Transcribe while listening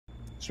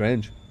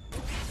Strange.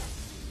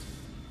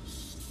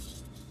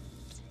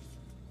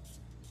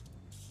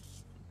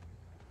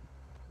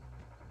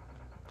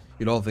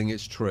 You don't think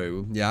it's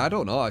true? Yeah, I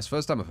don't know. It's the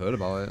first time I've heard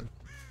about it.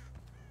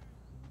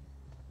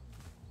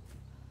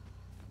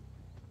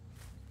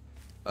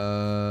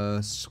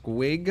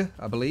 Squig,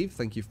 I believe.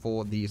 Thank you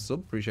for the sub.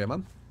 Appreciate it,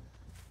 man.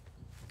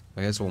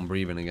 I guess I'm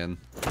breathing again.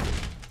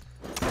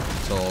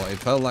 So it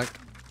felt like,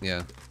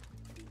 yeah.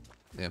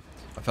 I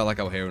felt like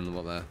I was hearing them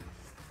up there.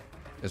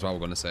 Is what we're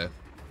gonna say,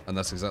 and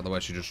that's exactly where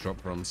she just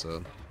dropped from.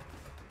 So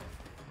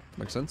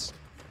makes sense.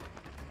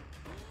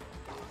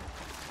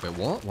 Wait,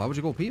 what? Why would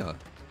you go here?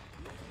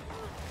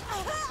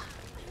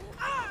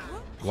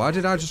 Why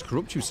did I just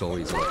corrupt you so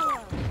easily?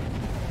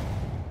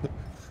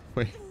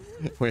 wait,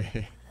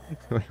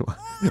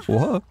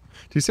 what?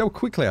 Do you see how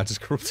quickly I just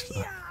corrupted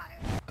her?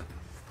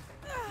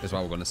 Is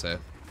what we're gonna say,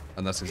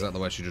 and that's exactly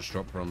where she just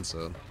dropped from.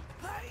 So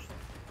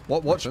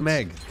what? Watch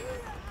Meg.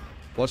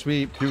 Watch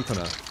me puke on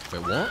her.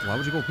 Wait, what? Why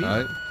would you go pee?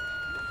 Right.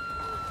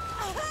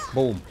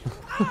 Boom.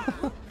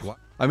 What?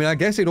 I mean, I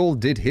guess it all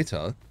did hit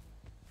her,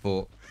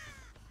 but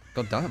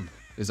goddamn,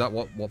 is that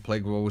what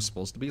Plague War was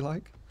supposed to be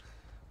like?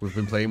 We've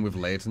been playing with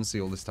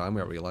latency all this time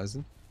without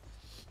realizing.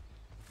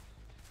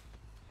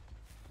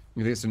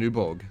 You think it's a new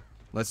bug?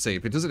 Let's see.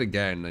 If it does it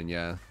again, then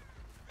yeah.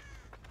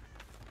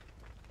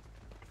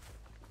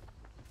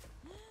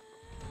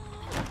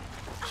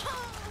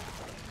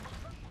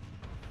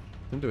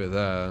 Didn't do it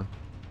there.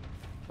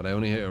 But I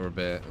only hit her a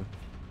bit.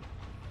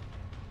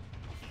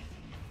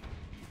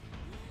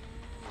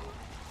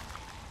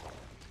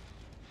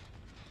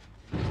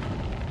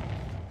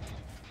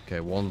 Okay,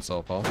 one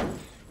so far.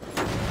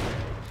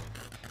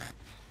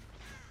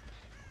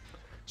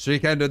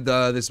 Streak ended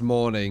this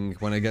morning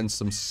when against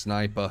some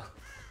sniper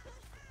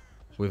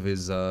with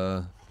his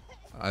I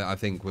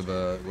think with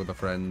a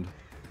friend,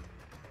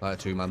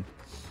 like a 2-man.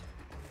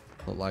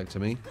 Not like to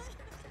me.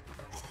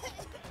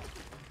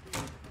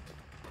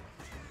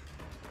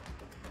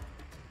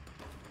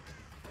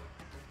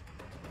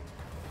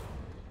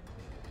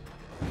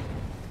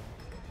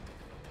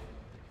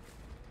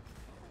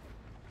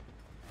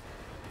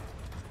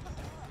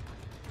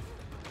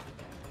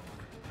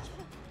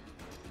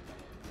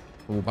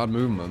 Oh, bad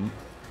movement.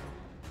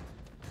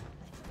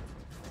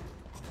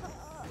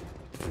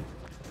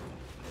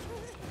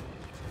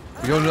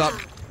 You going to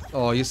that?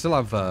 Oh, you still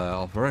have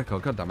Alverico.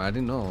 God damn it, I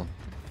didn't know.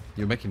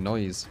 You're making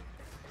noise.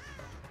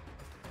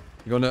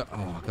 You're gonna.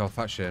 Oh, God,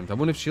 fat shamed. I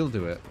wonder if she'll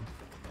do it.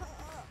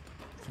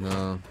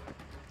 No.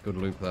 Good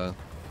loop there.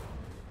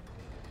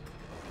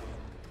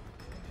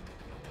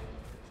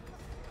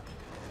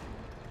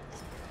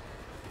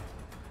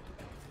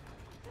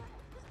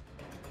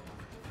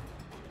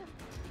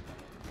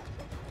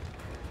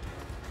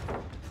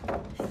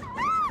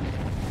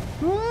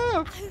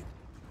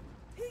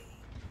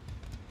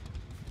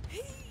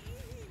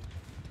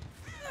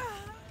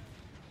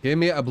 Give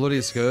me a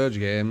bloody Scourge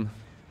game.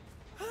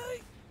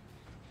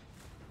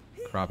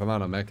 Crap, I might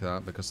not make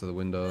that because of the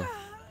window.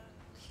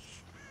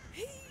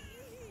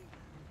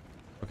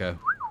 Okay.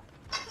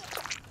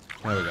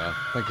 There we go.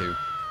 Thank you.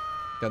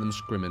 Get them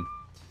scrimming.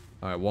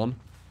 Alright, one.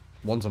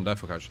 One's on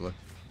Deathhook, actually.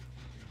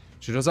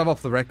 She does have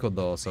off the record,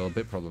 though, so a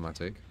bit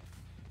problematic.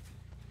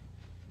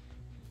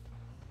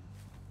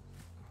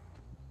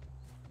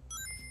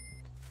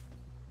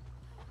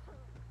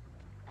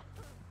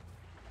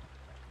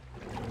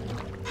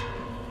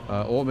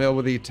 Oatmeal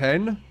with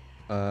E10.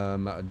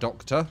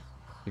 Doctor.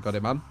 You got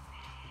it, man.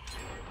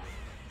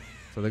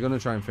 So they're going to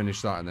try and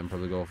finish that and then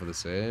probably go for the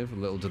save.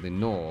 Little do they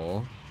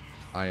know,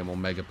 I am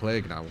on Mega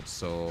Plague now,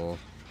 so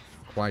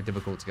quite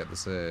difficult to get the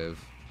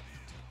save.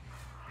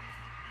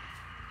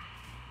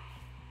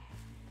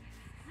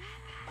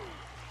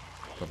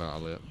 Got that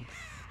out of it.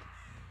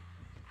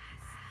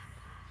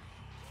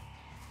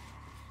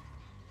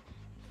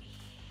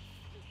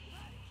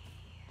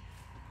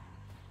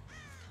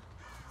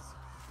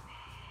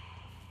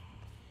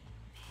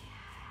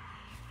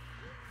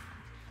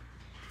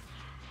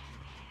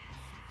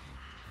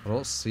 I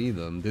don't see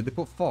them. Did they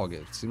put fog?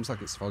 It seems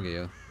like it's foggy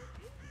here.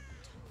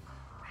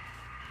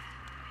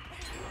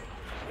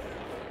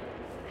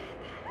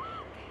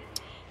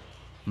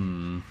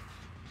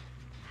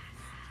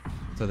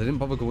 So they didn't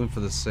bother going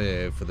for the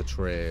save for the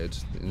trade.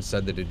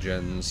 Instead they did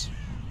gens.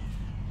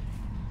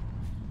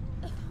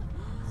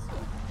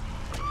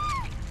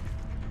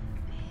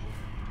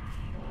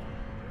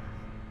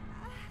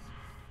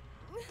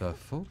 The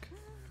fuck?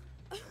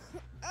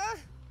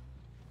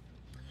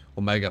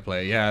 Omega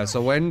Plague, yeah.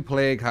 So when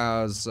Plague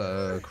has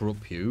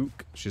Corrupt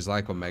Puke, she's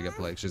like Omega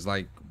Plague. She's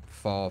like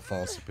far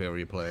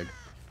superior Plague.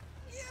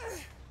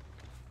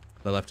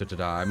 They left her to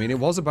die. I mean, it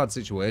was a bad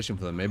situation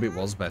for them. Maybe it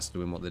was best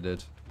doing what they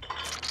did.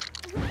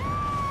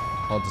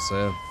 Hard to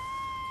say.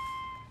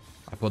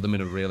 I put them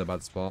in a really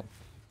bad spot.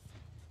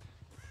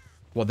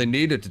 What they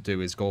needed to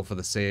do is go for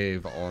the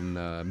save on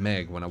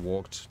Meg when I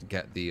walked to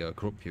get the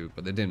Corrupt Puke,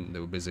 but they didn't. They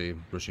were busy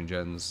rushing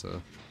gens,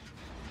 so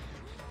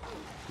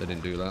they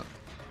didn't do that.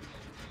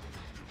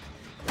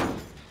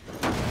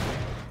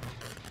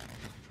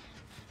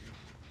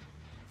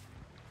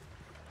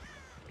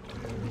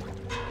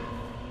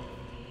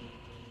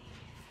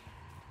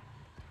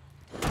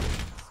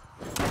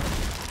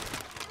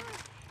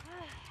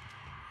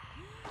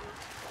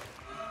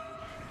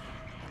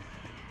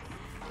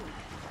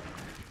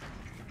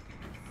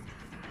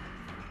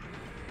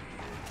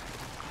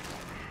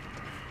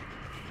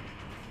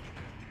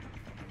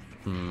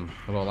 I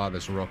don't like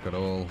this rock at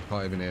all.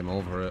 Can't even aim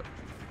over it.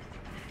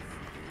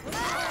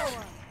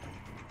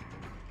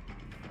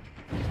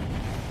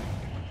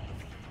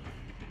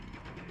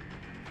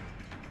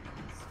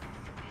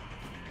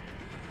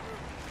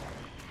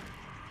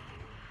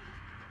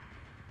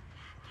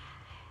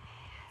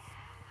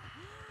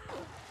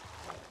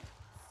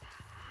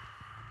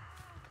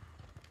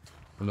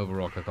 Another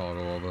rock I can't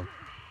go over.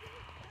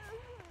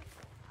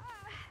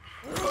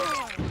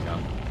 Yeah.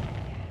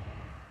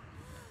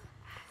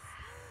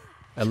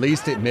 At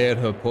least it made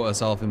her put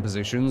herself in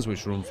positions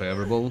which were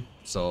unfavourable.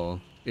 So,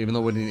 even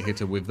though we didn't hit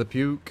her with the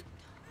puke,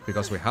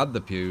 because we had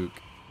the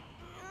puke,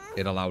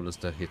 it allowed us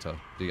to hit her.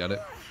 Do you get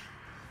it?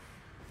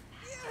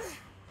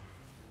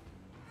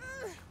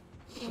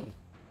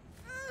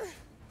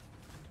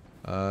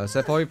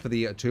 Sephoi for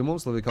the 2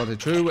 months. Love you, Conte.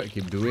 True.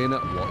 Keep doing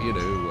what you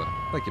do.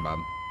 Thank you,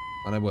 man.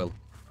 And I will.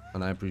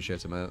 And I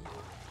appreciate it, mate.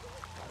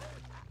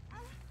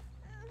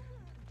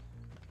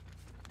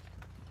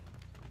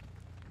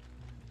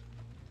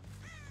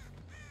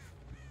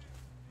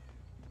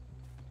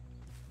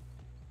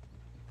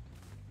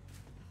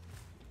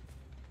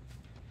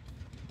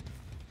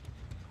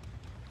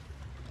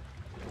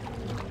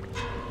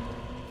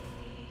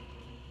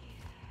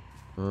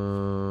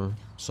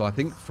 So I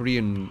think 3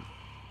 and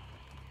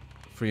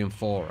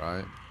 4,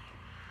 right?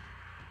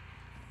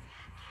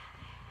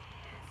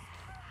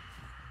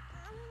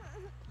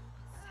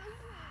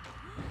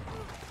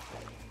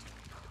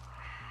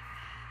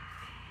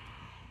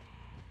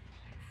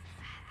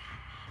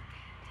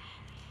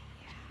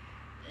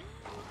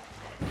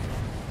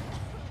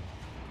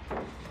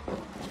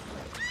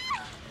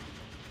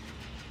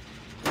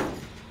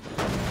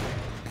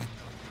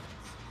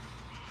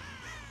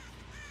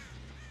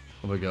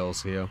 Other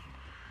girls here.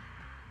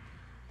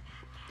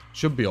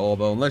 Should be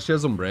over, unless she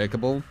has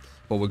Unbreakable.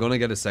 But we're going to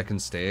get a second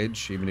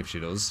stage, even if she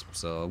does.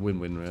 So,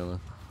 win-win, really.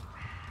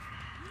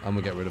 And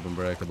we get rid of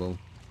Unbreakable.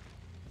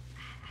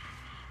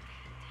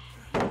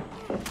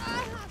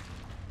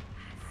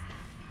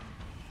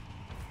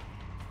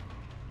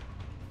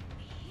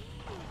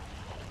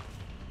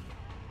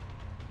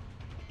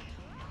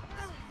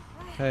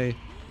 Hey.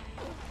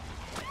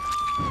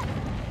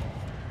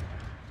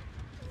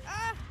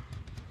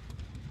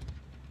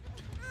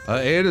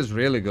 Ada's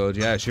really good,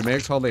 yeah. She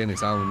makes hardly any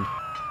sound.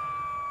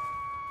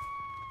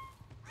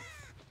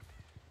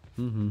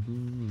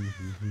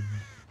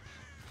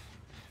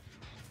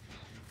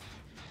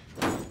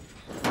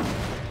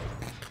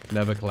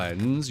 Never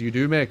cleanse. You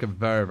do make a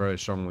very, very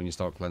strong when you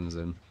start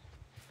cleansing.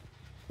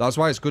 That's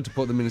why it's good to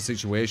put them in a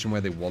situation where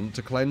they want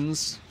to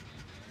cleanse.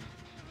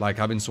 Like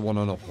having someone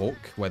on a hook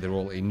where they're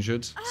all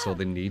injured, so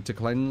they need to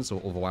cleanse, or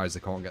otherwise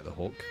they can't get the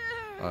hook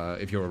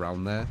if you're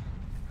around there.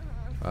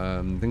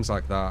 Things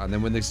like that. And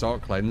then when they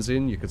start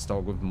cleansing, you could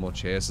start with more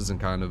chasers and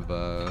kind of,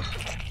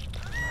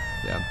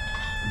 yeah,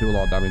 do a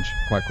lot of damage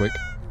quite quick.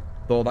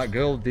 Though that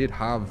girl did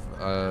have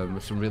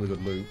some really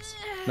good loops.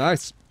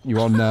 Nice. You're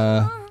on,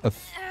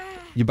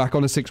 you're back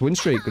on a 6-win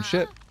streak. Good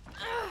shit.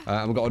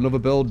 And we've got another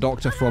build,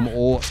 Doctor from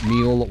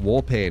O'Neill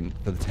Warpaint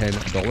for the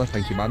 $10.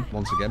 Thank you, man,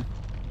 once again.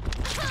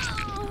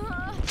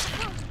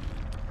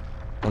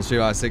 I'll show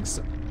you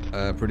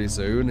I6 pretty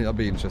soon. It'll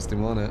be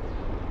interesting, won't it?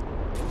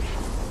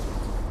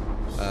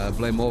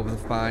 Blame over the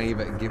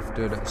 5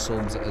 gifted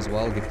subs as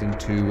well. Gifting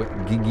to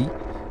Gigi,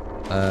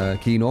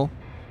 Kino,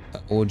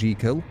 OG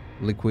Kill,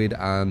 Liquid,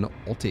 and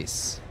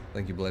Otis.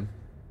 Thank you, Blame.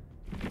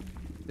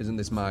 Isn't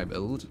this my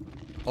build?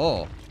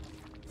 Oh.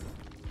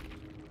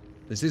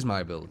 This is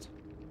my build.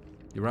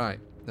 You're right.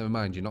 Never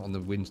mind, you're not on the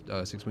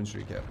 6-win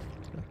streak yet.